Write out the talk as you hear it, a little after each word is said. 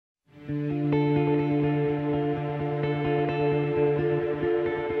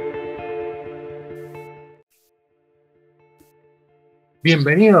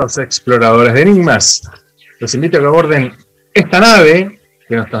Bienvenidos exploradores de enigmas. Los invito a que aborden esta nave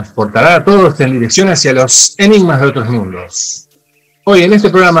que nos transportará a todos en dirección hacia los enigmas de otros mundos. Hoy en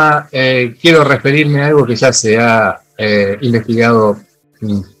este programa quiero referirme a algo que ya se ha investigado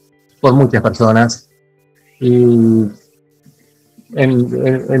por muchas personas y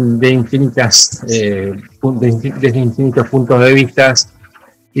desde infinitos puntos de vista,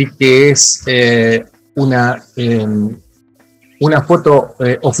 y que es una foto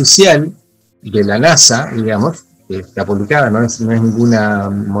oficial de la NASA, digamos, que está publicada, no es ninguna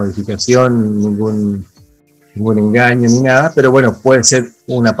modificación, ningún engaño ni nada, pero bueno, puede ser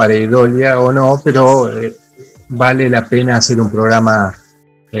una pareidolia o no, pero vale la pena hacer un programa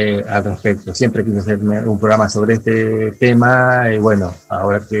al respecto. Siempre quise hacer un programa sobre este tema, y bueno,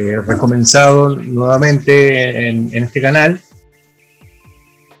 ahora que he recomenzado nuevamente en este canal,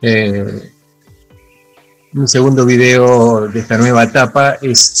 mi segundo video de esta nueva etapa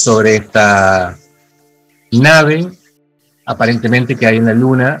es sobre esta nave, aparentemente que hay en la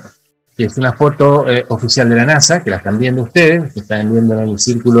Luna, que es una foto oficial de la NASA, que la están viendo ustedes, que están viendo en el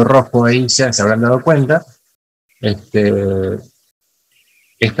círculo rojo ahí, ya se habrán dado cuenta.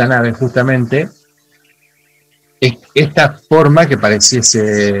 Esta nave justamente, esta forma que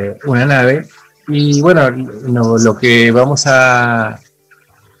pareciese una nave, y bueno, lo que vamos a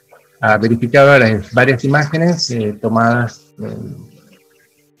verificar ahora es varias imágenes tomadas,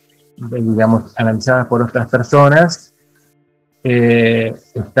 digamos, analizadas por otras personas. Y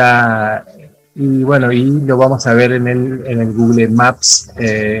bueno, y lo vamos a ver en el Google Maps,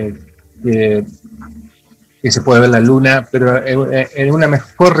 que se puede ver la Luna, pero en una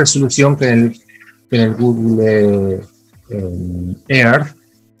mejor resolución que en el Google Earth.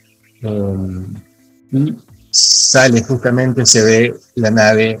 Y sale justamente, se ve la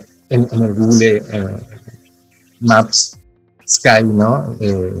nave en el Google Maps Sky, ¿no?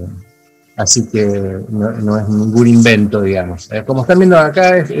 Así que no es ningún invento, digamos. Como están viendo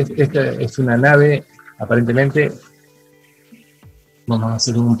acá, es una nave, aparentemente. Vamos a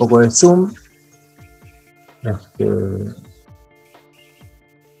hacer un poco de zoom.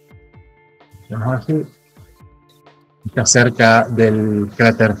 Vamos a decir, está cerca del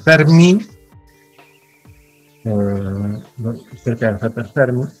cráter Fermi. Cerca del cráter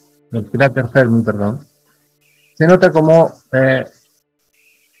Fermi, perdón. Se nota como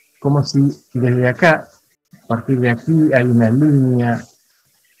si desde acá, a partir de aquí, hay una línea,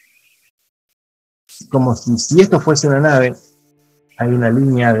 como si esto fuese una nave, hay una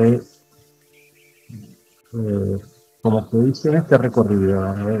línea de, como que dice en este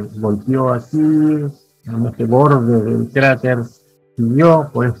recorrido, volteó aquí, en este borde del cráter, siguió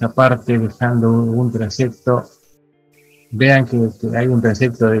por esta parte dejando un trayecto. Vean que hay un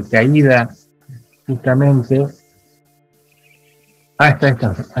trayecto de caída justamente hasta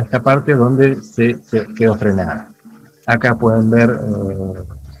esta parte donde se quedó frenada. Acá pueden ver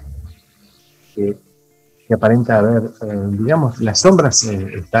que aparenta haber, digamos, las sombras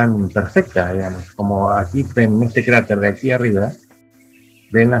están perfectas, digamos, como aquí en este cráter de aquí arriba,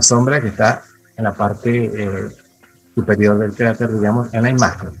 ven la sombra que está en la parte superior del cráter, digamos, en la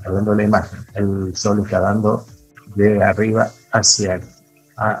imagen, hablando de la imagen. El sol está dando de arriba hacia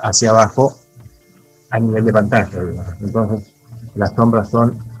abajo a nivel de pantalla, digamos. Entonces las sombras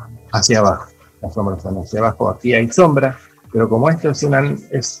son hacia abajo, aquí hay sombra, pero como esto es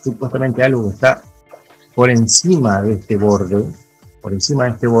supuestamente algo que está por encima de este borde,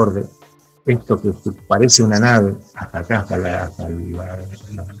 esto que parece una nave, hasta acá,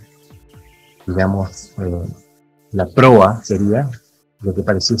 digamos, la proa sería, lo que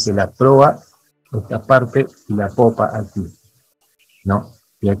pareciese la proa, esta parte y la popa aquí, ¿no?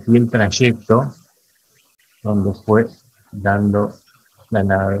 Y aquí el trayecto donde fue dando la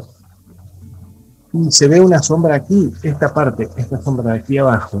nave. Y se ve una sombra aquí, esta sombra de aquí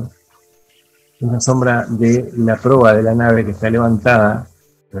abajo, una sombra de la proa de la nave que está levantada,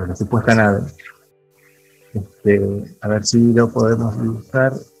 de la supuesta nave. A ver si lo podemos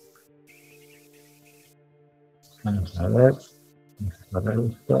dibujar. Vamos a ver. Vamos a ver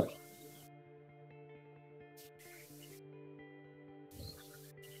esto.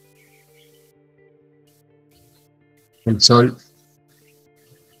 El sol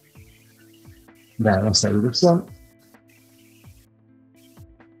da en esa dirección.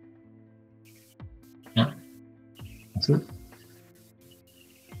 Así.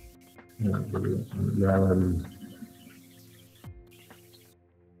 Y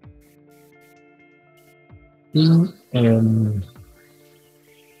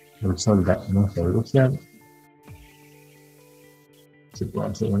el sol da en esta dirección. Se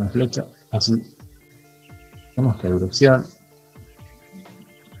puede hacer una flecha así en esta dirección.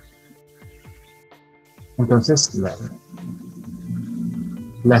 Entonces,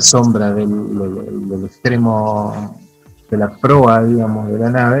 la sombra del extremo de la proa, digamos, de la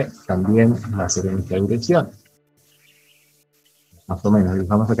nave, también va a ser en esta dirección. Más o menos,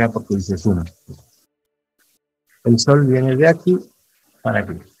 dibujamos acá porque dice 1. El Sol viene de aquí para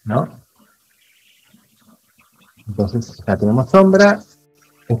aquí, ¿no? Entonces, acá tenemos sombra,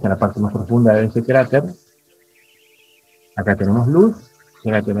 esta es la parte más profunda de este cráter, acá tenemos luz, y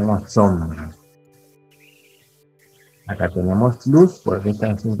acá tenemos sombra. Acá tenemos luz, porque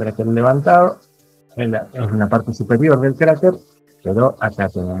esta es un cráter levantado, es una parte superior del cráter, pero acá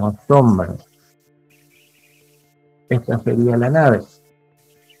tenemos sombra. Esta sería la nave.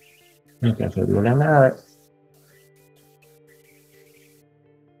 Esta sería la nave.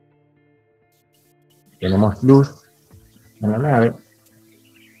 Tenemos luz en la nave,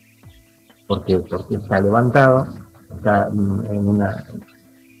 porque está levantado, está en una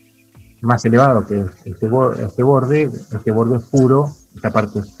más elevado que este borde oscuro, esta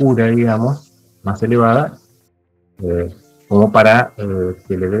parte oscura, digamos, más elevada, como para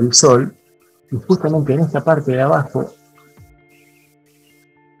que le dé el sol, y justamente en esta parte de abajo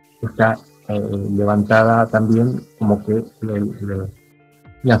está levantada también como que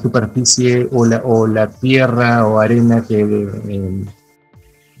la superficie o la tierra o arena que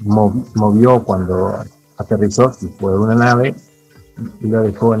movió cuando aterrizó, si fue una nave, y lo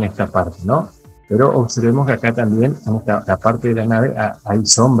dejó en esta parte, ¿no? Pero observemos que acá también, en esta parte de la nave, hay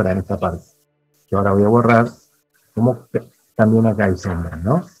sombra en esta parte. Que ahora voy a borrar, como también acá hay sombra,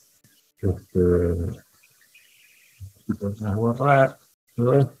 ¿no? Vamos a borrar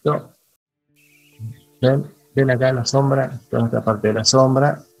todo esto. Ven acá la sombra, toda esta parte de la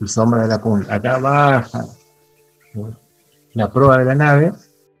sombra y sombra de la punta. Acá baja la proa de la nave,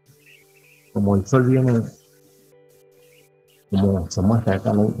 como el sol viene, como se muestra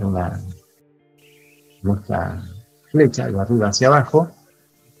acá en nuestra flecha, de arriba hacia abajo,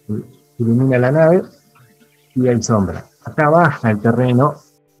 ilumina la nave y hay sombra. Acá baja el terreno,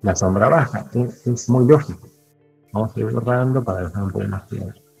 la sombra baja, es muy lógico. Vamos a ir borrando para dejar un poco más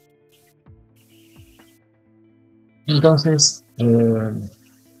claro. Entonces, no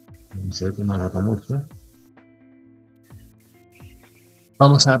sé que me nota mucho.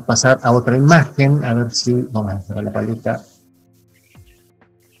 Vamos a pasar a otra imagen, a ver si vamos a hacer la paleta.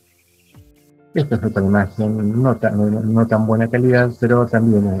 Esta es otra imagen, no tan buena calidad, pero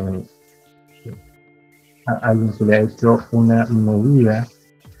también a alguien se le ha hecho una medida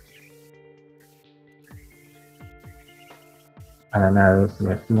a la nave,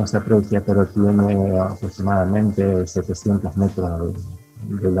 que aquí no se aprecia, pero tiene aproximadamente 700 metros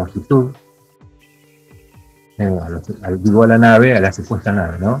de longitud. Digo a la nave, a la supuesta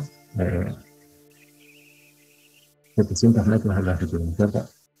nave, ¿no? 700 metros de longitud, ¿cierto?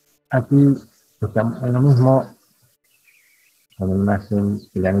 Aquí estamos en lo mismo, con una imagen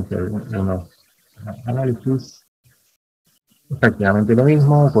que le han hecho unos análisis, prácticamente lo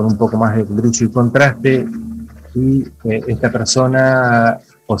mismo, con un poco más de brillo y contraste, y esta persona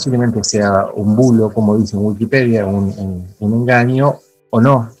posiblemente sea un bulo, como dice en Wikipedia, un engaño, o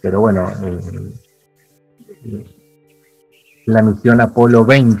no, pero bueno, la misión Apolo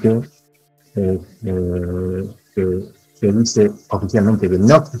 20, que se dice oficialmente que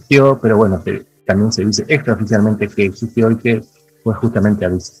no existió, pero bueno, que también se dice extraoficialmente que existió y que fue justamente a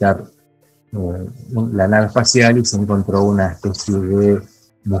visitar la nave espacial y se encontró una especie de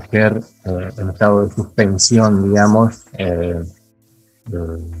mujer en estado de suspensión, digamos,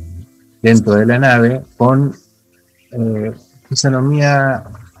 dentro de la nave, con fisonomía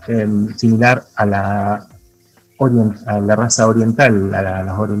similar a la raza oriental, a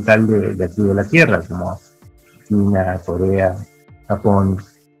la oriental de aquí de la Tierra, como China, Corea, Japón,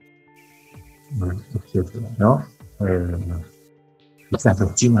 etc., ¿no? Quizás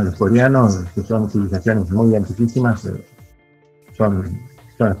los chinos, los coreanos, que son civilizaciones muy antiquísimas, son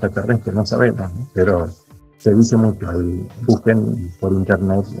extraterrestres, no sabemos, ¿no? Pero se dice mucho, ahí, busquen por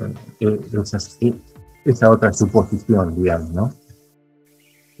internet esa otra suposición, digamos, ¿no?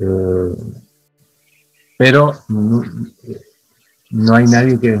 Pero no hay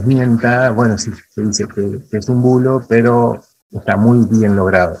nadie que desmienta, bueno, sí, se dice que es un bulo, pero está muy bien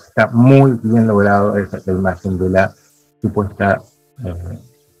logrado esa imagen de la supuesta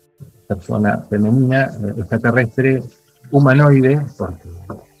persona femenina, extraterrestre, humanoide, porque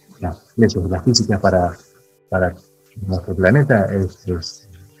las leyes de la física para nuestro planeta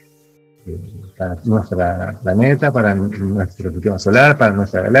para nuestro planeta, para nuestro sistema solar, para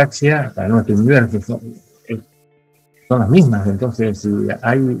nuestra galaxia, para nuestro universo, son las mismas. Entonces, si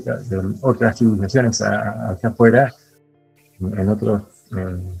hay otras civilizaciones allá afuera, en otros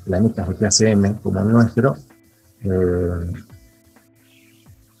planetas de clase M como el nuestro,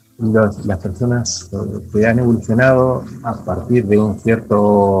 las personas que han evolucionado a partir de un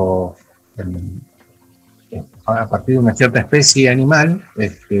cierto, a partir de una cierta especie animal,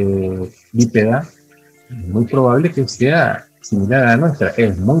 bípeda, es muy probable que sea similar a la nuestra.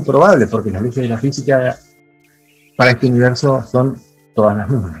 Es muy probable, porque las leyes de la física para este universo son todas las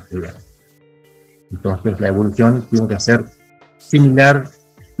mismas, digamos. Entonces la evolución tiene que ser similares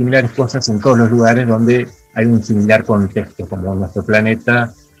cosas en todos los lugares donde hay un similar contexto, como en nuestro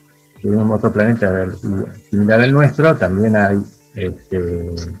planeta. Tenemos otro planeta similar al nuestro, también hay,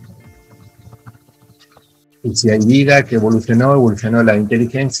 y si hay vida que evolucionó la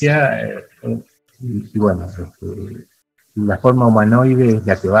inteligencia, y bueno, la forma humanoide es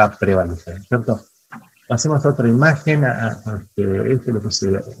la que va a prevalecer, ¿cierto? Pasemos a otra imagen, es lo que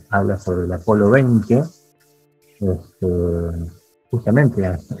se habla sobre el Apolo 20,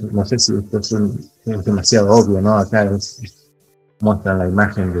 justamente, no sé si esto es demasiado obvio, ¿no? Acá muestran la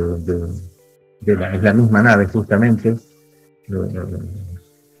imagen es la misma nave, justamente,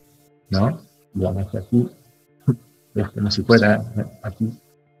 ¿no? Digamos aquí, es como si fuera aquí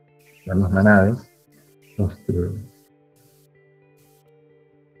la misma nave.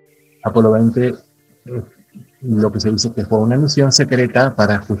 Apolo 20, lo que se dice que fue una misión secreta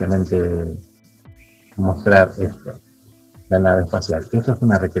para justamente mostrar esto, la nave espacial. Esto es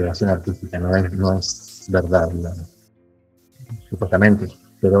una recreación artística, no es verdad, digamos, supuestamente,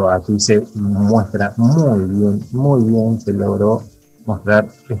 pero aquí se muestra muy bien se logró mostrar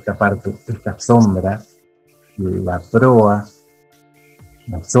esta parte, esta sombra, la proa,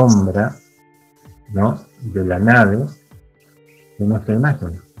 la sombra, ¿no?, de la nave de nuestra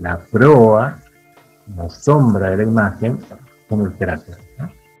imagen, la proa, la sombra de la imagen con el cráter,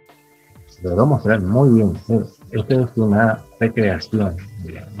 ¿no? Se logró mostrar muy bien. Esto es una recreación,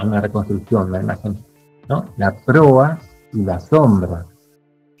 una reconstrucción de la imagen, ¿no? La proa y la sombra.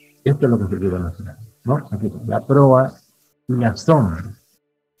 Esto es lo que se quiere mostrar, ¿no? Aquí, la proa y la sombra.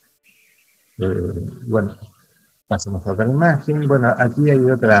 Bueno, pasemos a otra imagen. Bueno, aquí hay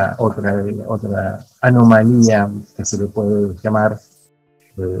otra anomalía que se le puede llamar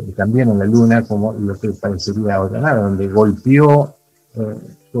también en la Luna, como lo que parecería otra nave, donde golpeó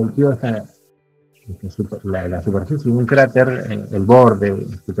la superficie de un cráter, el borde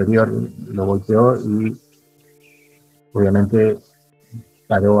superior lo golpeó y obviamente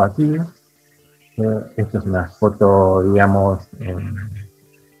paró aquí. Esta es una foto, digamos,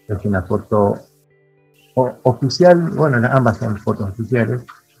 es una foto oficial, bueno, ambas son fotos oficiales,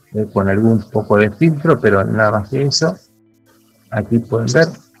 con algún poco de filtro, pero nada más que eso. Aquí pueden ver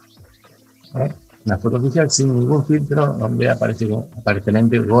una foto oficial sin ningún filtro, donde aparece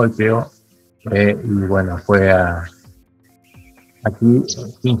aparentemente golpeó, y bueno, fue aquí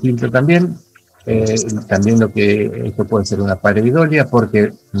sin filtro también. También esto puede ser una pareidolia,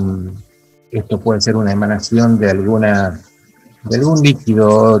 porque esto puede ser una emanación de algún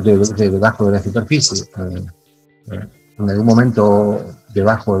líquido debajo de la superficie. En algún momento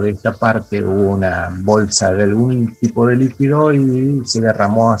debajo de esta parte hubo una bolsa de algún tipo de líquido y se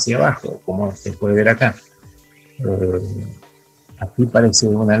derramó hacia abajo, como se puede ver acá. Aquí parece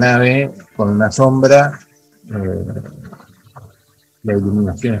una nave con una sombra. La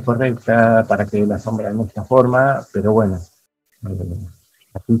iluminación es correcta para que la sombra de esta forma, pero bueno,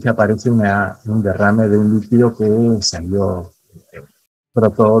 aquí se aparece un derrame de un líquido que salió,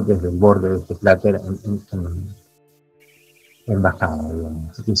 brotó desde el borde de este cráter en bajada,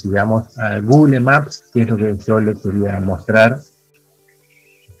 digamos. Así que si vamos a Google Maps, que es lo que yo les quería mostrar,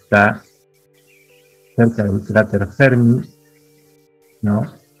 está cerca del cráter Fermi, ¿no?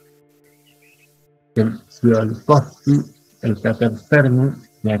 El cráter Fermi,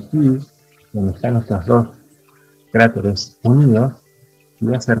 de aquí, donde están estos dos cráteres unidos,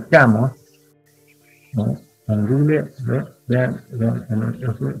 si acercamos, ¿no?, en Google, vean, en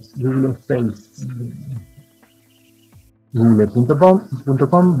Google Space,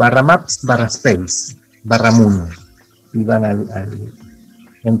 google.com/maps/space/moon, y van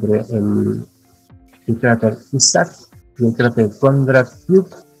entre el cráter Isaac y el cráter Konrad Cube.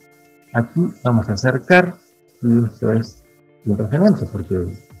 Aquí vamos a acercar, y esto es impresionante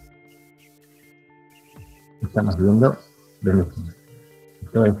porque estamos viendo lo mismo.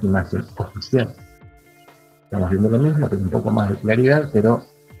 Esto es imagen oficial. Estamos viendo lo mismo, con un poco más de claridad, pero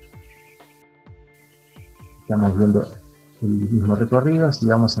estamos viendo el mismo recorrido. Si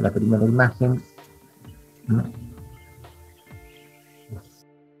vamos a la primera imagen, ¿no?,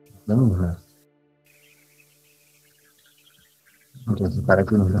 lo mismo. Entonces, para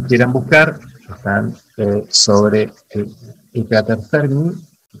quienes los quieran buscar, están sobre el cráter Fermi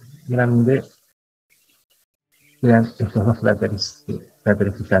grande, vean estos dos cráteres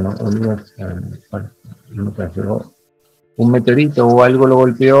que están unidos. Bueno, nunca llegó un meteorito o algo, lo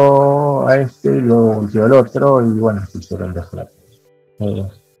golpeó a este, lo golpeó al otro, y bueno, se hicieron dos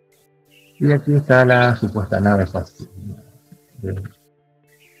cráteres. Y aquí está la supuesta nave espacial.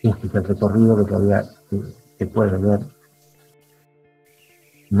 Este es el recorrido que todavía se puede ver,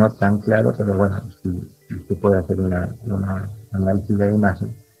 no tan claro, pero bueno, sí se puede hacer una análisis de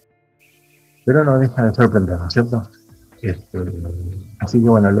imagen. Pero no deja de sorprender, ¿no es cierto? Así que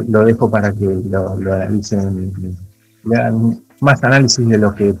bueno, lo dejo para que lo analicen, le hagan más análisis de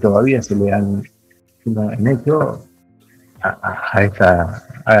lo que todavía se le han hecho a esta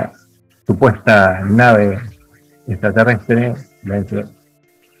supuesta nave extraterrestre. De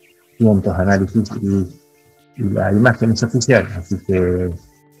cientos de análisis y la imagen es oficial, así que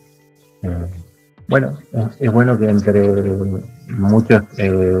bueno, es bueno que entre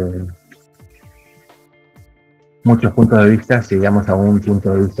muchos puntos de vista llegamos a un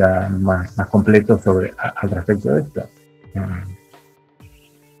punto de vista más completo sobre al respecto de esto,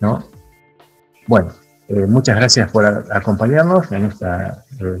 ¿no? Bueno, muchas gracias por acompañarnos en esta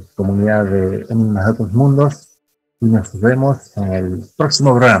comunidad de Enigmas de Otros Mundos, y nos vemos en el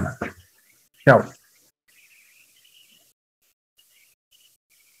próximo programa. Chao.